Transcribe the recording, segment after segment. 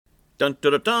Dun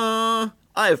dun dun dun!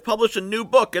 I have published a new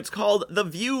book. It's called The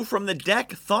View from the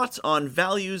Deck, Thoughts on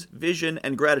Values, Vision,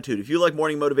 and Gratitude. If you like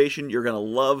morning motivation, you're going to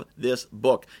love this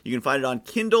book. You can find it on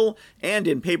Kindle and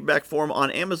in paperback form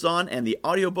on Amazon, and the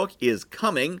audiobook is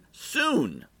coming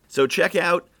soon. So check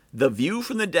out The View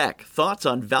from the Deck, Thoughts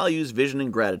on Values, Vision,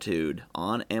 and Gratitude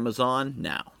on Amazon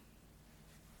now.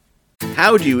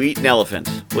 How do you eat an elephant?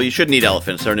 Well, you shouldn't eat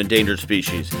elephants. They're an endangered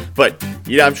species. But,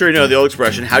 I'm sure you know the old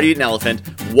expression, how do you eat an elephant?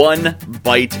 One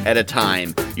bite at a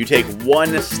time. You take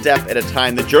one step at a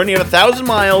time. The journey of 1,000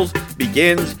 miles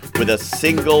begins with a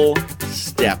single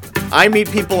step. I meet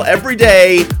people every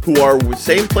day who are the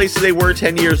same place they were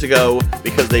 10 years ago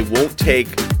because they won't take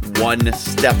one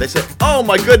step. They say, oh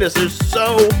my goodness, there's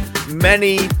so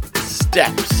many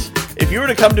steps. If you were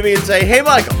to come to me and say, hey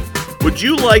Michael, would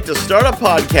you like to start a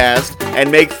podcast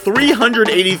and make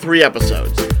 383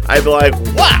 episodes? I'd be like,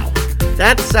 wow,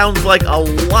 that sounds like a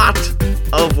lot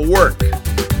of work.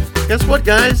 Guess what,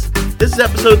 guys? This is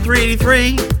episode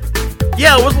 383.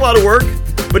 Yeah, it was a lot of work,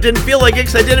 but didn't feel like it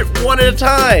because I did it one at a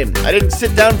time. I didn't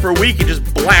sit down for a week and just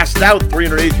blast out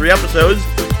 383 episodes.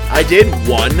 I did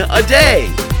one a day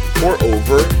for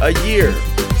over a year,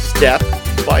 step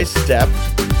by step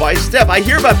by step. I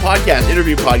hear about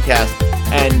interview podcasts,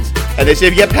 and they say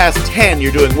if you get past 10,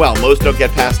 you're doing well. Most don't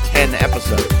get past 10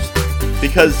 episodes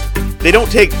because they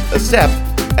don't take a step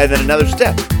and then another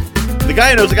step. The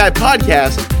Guy Who Knows a Guy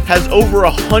podcast has over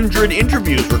 100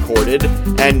 interviews recorded,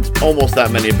 and almost that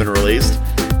many have been released.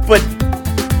 But,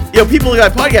 people in the Guy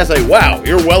podcast say, wow,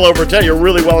 you're well over 10, you're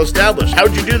really well established.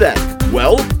 How'd you do that?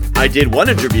 Well, I did one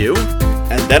interview,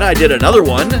 and then I did another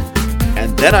one,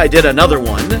 and then I did another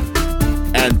one,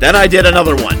 and then I did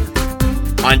another one,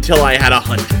 until I had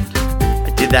 100.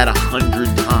 I did that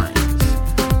 100 times.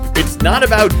 It's not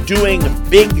about doing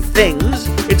big things,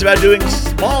 it's about doing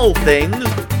small things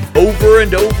over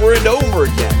and over and over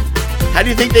again. How do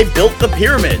you think they built the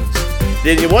pyramids?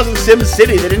 It wasn't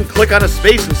SimCity. They didn't click on a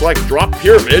space and select drop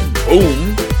pyramid,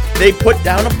 boom. They put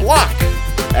down a block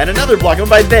and another block. And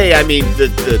by they, I mean the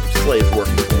slaves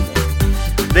working for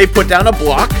them. They put down a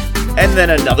block and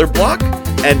then another block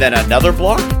and then another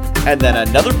block and then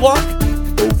another block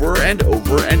over and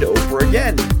over and over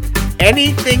again.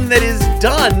 Anything that is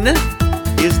done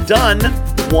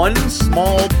one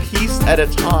small piece at a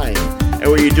time.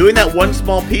 And when you're doing that one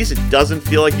small piece, it doesn't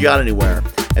feel like you got anywhere.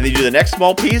 And then you do the next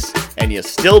small piece, and you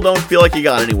still don't feel like you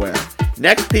got anywhere.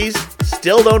 Next piece,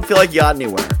 still don't feel like you got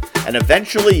anywhere. And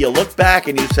eventually you look back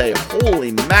and you say,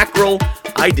 holy mackerel,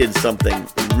 I did something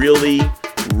really,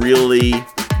 really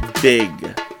big.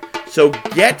 So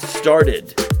get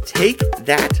started. Take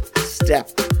that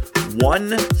step.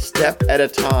 One step at a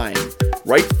time.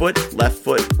 Right foot, left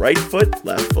foot, right foot,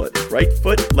 left foot, right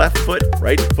foot, left foot,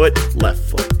 right foot, left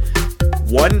foot.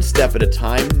 One step at a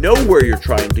time. Know where you're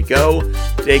trying to go.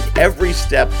 Take every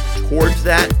step towards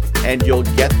that, and you'll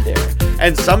get there.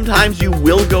 And sometimes you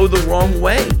will go the wrong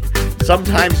way.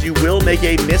 Sometimes you will make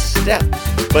a misstep,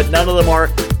 but none of them are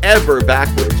ever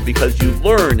backwards because you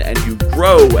learn and you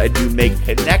grow and you make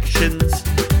connections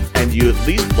and you at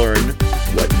least learn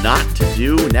what not to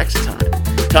do next time.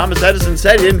 Thomas Edison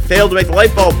said he didn't fail to make the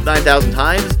light bulb 9,000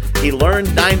 times. He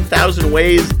learned 9,000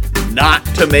 ways not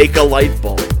to make a light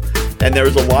bulb. And there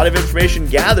was a lot of information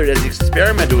gathered as he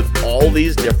experimented with all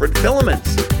these different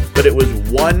filaments. But it was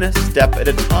one step at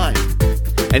a time.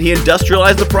 And he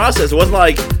industrialized the process. It wasn't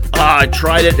like, I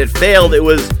tried it, it failed. It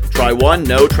was try one,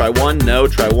 no, try one, no,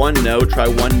 try one, no, try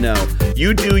one, no.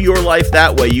 You do your life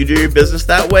that way, you do your business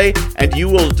that way, and you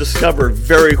will discover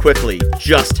very quickly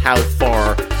just how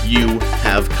far you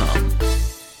have come.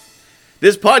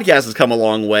 This podcast has come a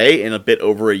long way in a bit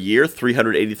over a year,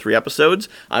 383 episodes.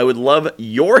 I would love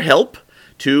your help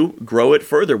to grow it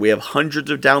further. We have hundreds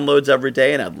of downloads every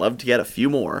day, and I'd love to get a few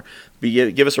more.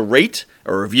 Give us a rate,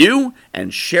 a review,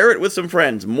 and share it with some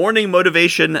friends.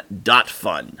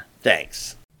 morningmotivation.fun.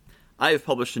 Thanks. I have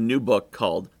published a new book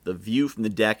called The View from the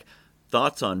Deck,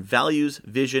 Thoughts on Values,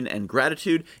 Vision, and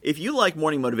Gratitude. If you like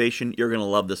morning motivation, you're going to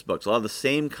love this book. It's a lot of the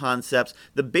same concepts.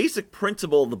 The basic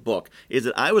principle of the book is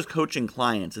that I was coaching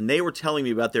clients, and they were telling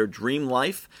me about their dream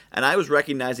life, and I was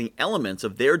recognizing elements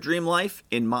of their dream life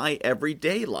in my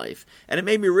everyday life. And it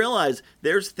made me realize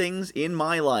there's things in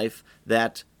my life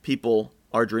that people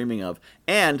are dreaming of.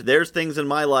 And there's things in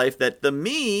my life that the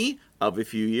me of a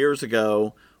few years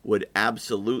ago would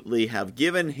absolutely have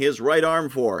given his right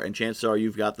arm for, and chances are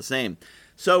you've got the same.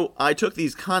 So I took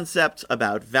these concepts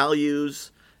about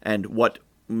values and what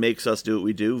makes us do what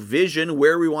we do, vision,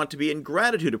 where we want to be, and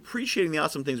gratitude, appreciating the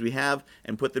awesome things we have,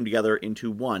 and put them together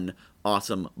into one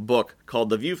awesome book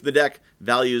called The View from the Deck,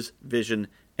 Values, Vision,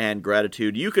 and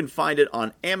gratitude. You can find it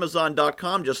on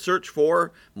Amazon.com. Just search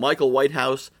for Michael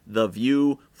Whitehouse, The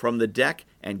View from the Deck,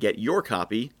 and get your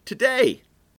copy today.